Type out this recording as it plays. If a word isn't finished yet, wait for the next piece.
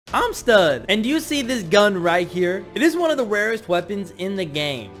I'm stunned. And do you see this gun right here? It is one of the rarest weapons in the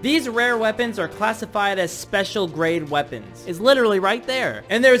game. These rare weapons are classified as special grade weapons. It's literally right there.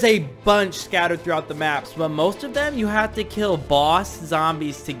 And there's a bunch scattered throughout the maps, but most of them you have to kill boss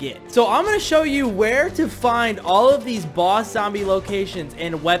zombies to get. So I'm going to show you where to find all of these boss zombie locations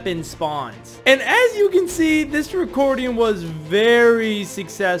and weapon spawns. And as you can see, this recording was very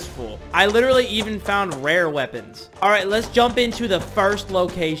successful. I literally even found rare weapons. All right, let's jump into the first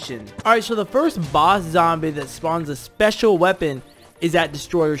location. All right, so the first boss zombie that spawns a special weapon is at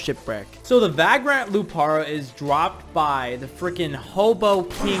Destroyer Shipwreck. So the Vagrant Lupara is dropped by the freaking Hobo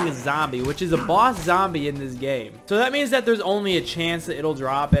King zombie, which is a boss zombie in this game. So that means that there's only a chance that it'll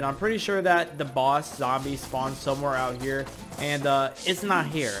drop, and I'm pretty sure that the boss zombie spawns somewhere out here, and it's not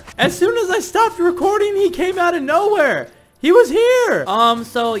here. As soon as I stopped recording, he came out of nowhere. He was here.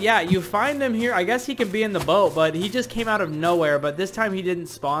 So yeah, you find him here. I guess he can be in the boat, but he just came out of nowhere. But this time he didn't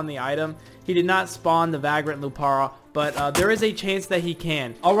spawn the item. He did not spawn the Vagrant Lupara, but there is a chance that he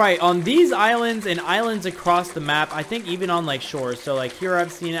can. All right, on these islands and islands across the map, I think even on like shores. So like here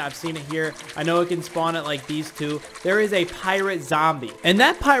I've seen it here. I know it can spawn at like these two. There is a pirate zombie, and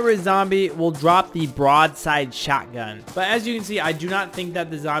that pirate zombie will drop the broadside shotgun. But as you can see, I do not think that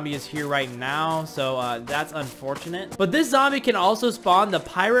the zombie is here right now, so that's unfortunate. But this zombie can also spawn the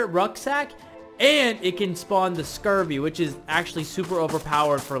pirate rucksack, and it can spawn the scurvy, which is actually super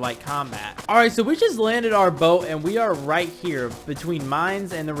overpowered for like combat. All right, so we just landed our boat and we are right here between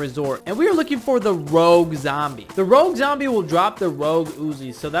mines and the resort, and we are looking for the rogue zombie. The rogue zombie will drop the Rouge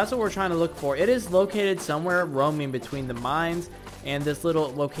UZI, so that's what we're trying to look for. It is located somewhere roaming between the mines and this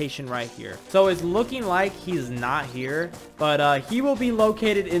little location right here. So it's looking like he's not here, but he will be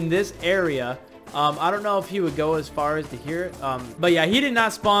located in this area. I don't know if he would go as far as to here, but yeah, he did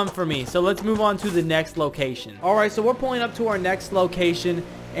not spawn for me. So let's move on to the next location. All right, so we're pulling up to our next location,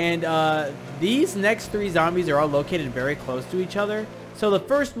 and these next three zombies are all located very close to each other. So the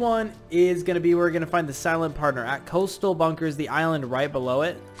first one is going to be, we're going to find the silent partner at Coastal Bunkers, the island right below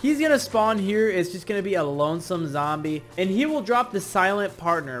it. He's going to spawn here. It's just going to be a lonesome zombie, and he will drop the silent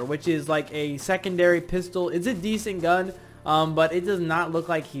partner, which is like a secondary pistol. It's a decent gun. But it does not look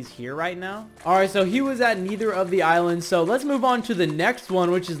like he's here right now. All right, so he was at neither of the islands. So let's move on to the next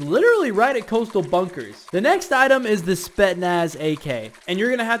one, which is literally right at Coastal Bunkers. The next item is the Spetsnaz AK, and you're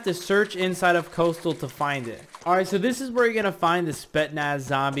gonna have to search inside of Coastal to find it. All right, so this is where you're gonna find the Spetsnaz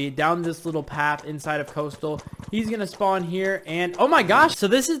zombie down this little path inside of Coastal. He's gonna spawn here, and oh my gosh, so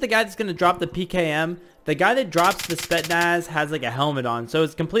this is the guy that's gonna drop the PKM. The guy that drops the Spetsnaz has like a helmet on, so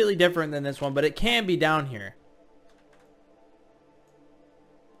it's completely different than this one, but it can be down here.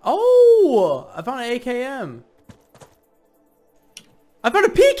 Oh, I found an AKM. I found a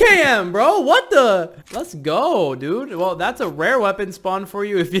PKM, bro. What the? Let's go, dude. Well, that's a rare weapon spawn for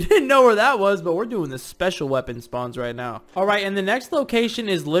you if you didn't know where that was, but we're doing the special weapon spawns right now. All right, and the next location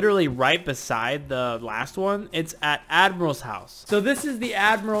is literally right beside the last one. It's at Admiral's house. So this is the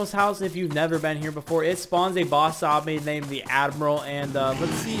Admiral's house if you've never been here before. It spawns a boss zombie named the Admiral, and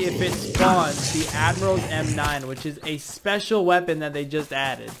let's see if it spawns the Admirals M9, which is a special weapon that they just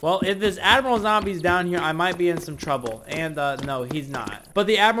added. Well, if this Admiral zombie's down here, I might be in some trouble, and no, he's not. But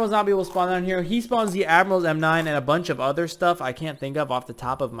the Admiral zombie will spawn down here. He spawns the Admirals M9 and a bunch of other stuff I can't think of off the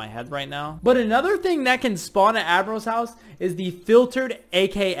top of my head right now. But another thing that can spawn at Admiral's house is the filtered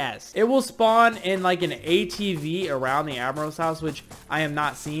AKS. It will spawn in like an ATV around the Admiral's house, which I am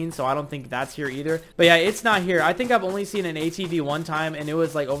not seeing, so I don't think that's here either. But yeah, it's not here. I think I've only seen an ATV one time, and it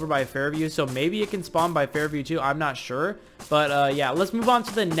was like over by Fairview, so maybe it can spawn by Fairview too. I'm not sure. But yeah, let's move on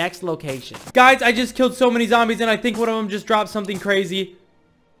to the next location. Guys, I just killed so many zombies, and I think one of them just dropped something crazy.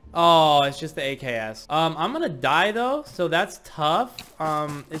 Oh, it's just the AKS. I'm gonna die though, so that's tough.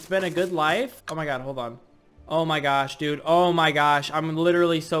 It's been a good life. Oh my god, hold on. Oh my gosh, dude. Oh my gosh, I'm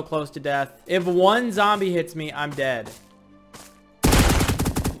literally so close to death. If one zombie hits me, I'm dead.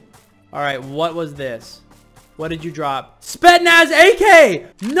 All right, what was this? What did you drop? Spetsnaz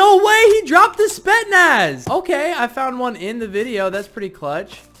AK! No way, he dropped the Spetsnaz! Okay, I found one in the video. That's pretty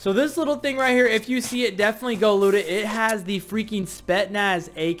clutch. So this little thing right here, if you see it, definitely go loot it. It has the freaking Spetsnaz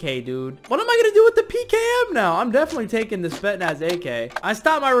AK, dude. What am I gonna do with the PKM now? I'm definitely taking the Spetsnaz AK. I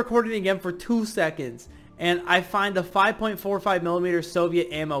stopped my recording again for 2 seconds, and I find a 5.45mm Soviet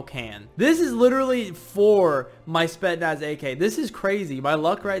ammo can. This is literally for my Spetsnaz AK. This is crazy. My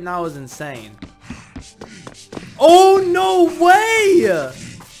luck right now is insane. Oh, no way!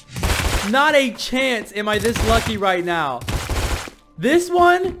 Not a chance am I this lucky right now. This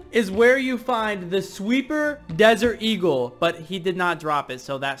one is where you find the Sweeper Desert Eagle, but he did not drop it,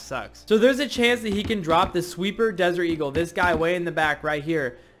 so that sucks. So there's a chance that he can drop the Sweeper Desert Eagle. This guy way in the back right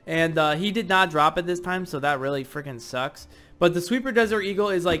here. And he did not drop it this time, so that really freaking sucks. But the Sweeper Desert Eagle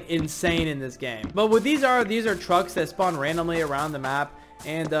is like insane in this game. But what these are trucks that spawn randomly around the map.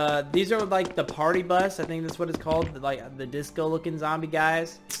 And these are like the party bus. I think that's what it's called. Like the disco looking zombie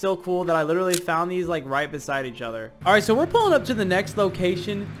guys. It's still cool that I literally found these like right beside each other. Alright, so we're pulling up to the next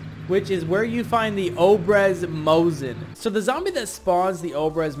location, which is where you find the Obrez Mosin. So the zombie that spawns the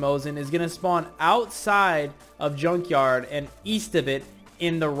Obrez Mosin is going to spawn outside of Junkyard and east of it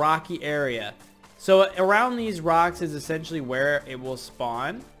in the rocky area. So around these rocks is essentially where it will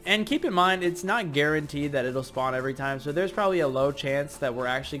spawn. And keep in mind, it's not guaranteed that it'll spawn every time. So there's probably a low chance that we're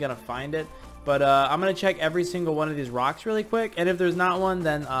actually going to find it. But I'm going to check every single one of these rocks really quick. And if there's not one,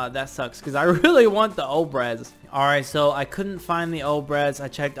 then that sucks. Because I really want the Obrez. Alright, so I couldn't find the Obrez. I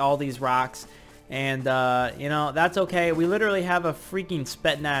checked all these rocks. And, you know, that's okay. We literally have a freaking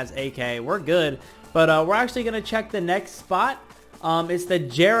Spetsnaz AK. We're good. But we're actually going to check the next spot. It's the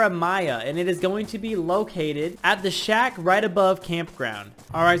Jeremiah, and it is going to be located at the shack right above campground.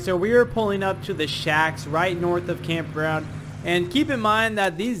 Alright, so we are pulling up to the shacks right north of campground. And keep in mind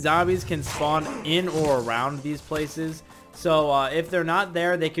that these zombies can spawn in or around these places. So if they're not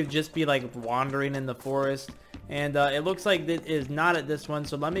there, they could just be like wandering in the forest. And it looks like it is not at this one.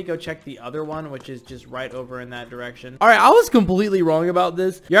 So let me go check the other one, which is just right over in that direction. Alright, I was completely wrong about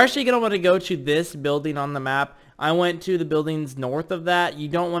this. You're actually going to want to go to this building on the map. I went to the buildings north of that. You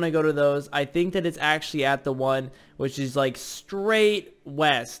don't want to go to those. I think that it's actually at the one which is like straight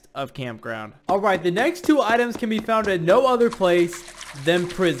west of campground. Alright, the next two items can be found at no other place than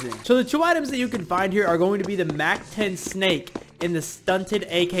prison. So the two items that you can find here are going to be the Mac 10 Snake in the stunted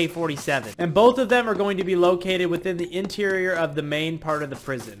AK-47. And both of them are going to be located within the interior of the main part of the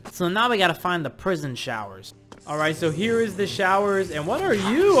prison. So now we got to find the prison showers. Alright, so here is the showers. And what are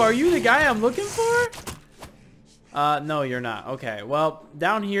you? Are you the guy I'm looking for? No, you're not. Okay, well,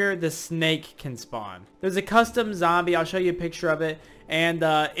 down here, the snake can spawn. There's a custom zombie. I'll show you a picture of it. And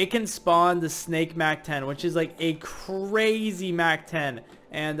it can spawn the snake Mac 10, which is like a crazy Mac 10.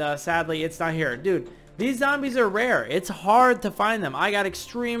 And sadly, it's not here. Dude, these zombies are rare. It's hard to find them. I got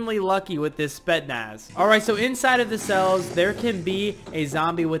extremely lucky with this Spetsnaz. Alright, so inside of the cells, there can be a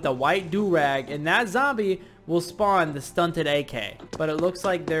zombie with a white do-rag. And that zombie will spawn the stunted AK, but it looks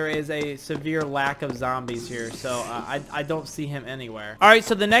like there is a severe lack of zombies here, so I don't see him anywhere. Alright,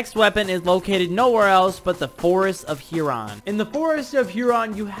 so the next weapon is located nowhere else but the Forest of Huron. In the Forest of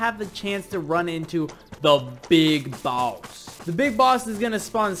Huron, you have the chance to run into the Big Boss. The Big Boss is going to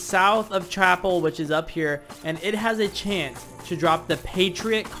spawn south of Chapel, which is up here, and it has a chance to drop the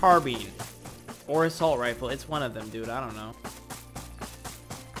Patriot carbine or assault rifle. It's one of them, dude. I don't know.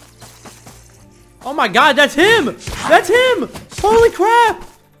 Oh my god, that's him! That's him! Holy crap!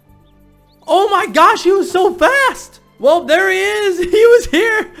 Oh my gosh, he was so fast! Well, there he is! He was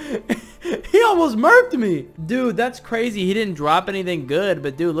here! He almost murked me! Dude, that's crazy. He didn't drop anything good,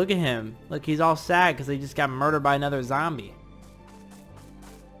 but dude, look at him. Look, he's all sad because he just got murdered by another zombie.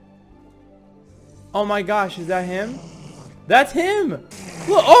 Oh my gosh, is that him? That's him!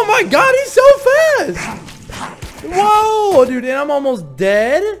 Look, oh my god, he's so fast! Whoa, dude, and I'm almost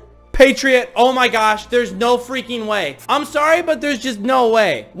dead? Patriot, oh my gosh, there's no freaking way. I'm sorry, but there's just no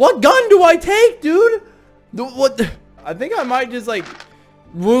way. What gun do I take, dude? What? I think I might just like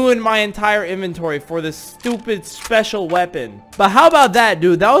ruin my entire inventory for this stupid special weapon. But how about that,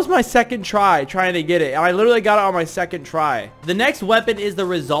 dude? That was my second try trying to get it. And I literally got it on my second try. The next weapon is the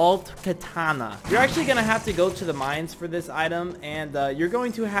Resolved Katana. You're actually going to have to go to the mines for this item. And you're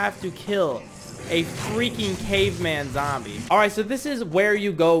going to have to kill a freaking caveman zombie. Alright, so this is where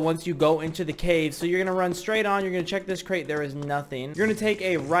you go once you go into the cave. So you're gonna run straight on. You're gonna check this crate. There is nothing. You're gonna take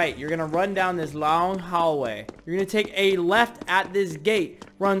a right. You're gonna run down this long hallway. You're gonna take a left at this gate.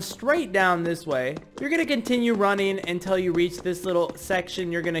 Run straight down this way. You're gonna continue running until you reach this little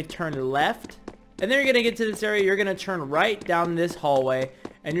section. You're gonna turn left. And then you're gonna get to this area. You're gonna turn right down this hallway.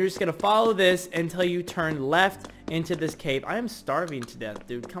 And you're just gonna follow this until you turn left into this cave. I am starving to death,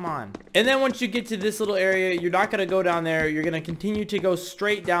 dude. Come on. And then once you get to this little area, you're not gonna go down there. You're gonna continue to go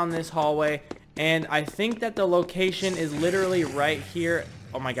straight down this hallway. And I think that the location is literally right here.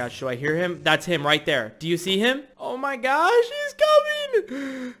 Oh my gosh, do I hear him? That's him right there. Do you see him? Oh my gosh, he's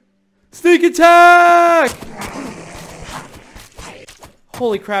coming! Sneak attack!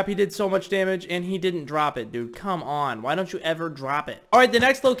 Holy crap, he did so much damage, and he didn't drop it, dude. Come on. Why don't you ever drop it? All right, the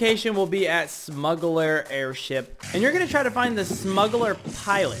next location will be at Smuggler Airship, and you're going to try to find the Smuggler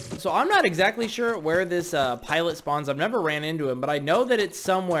Pilot. So I'm not exactly sure where this pilot spawns. I've never ran into him, but I know that it's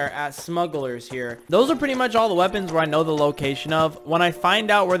somewhere at Smugglers here. Those are pretty much all the weapons where I know the location of. When I find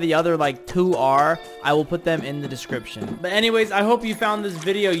out where the other, like, 2 are, I will put them in the description. But anyways, I hope you found this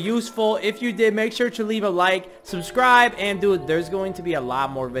video useful. If you did, make sure to leave a like, subscribe, and dude, there's going to be a lot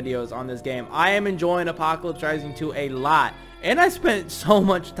more videos on this game. I am enjoying Apocalypse Rising 2 a lot, and I spent so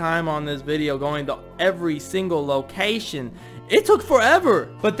much time on this video going to every single location. It took forever,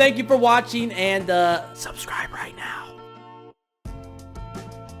 but thank you for watching, and subscribe right now.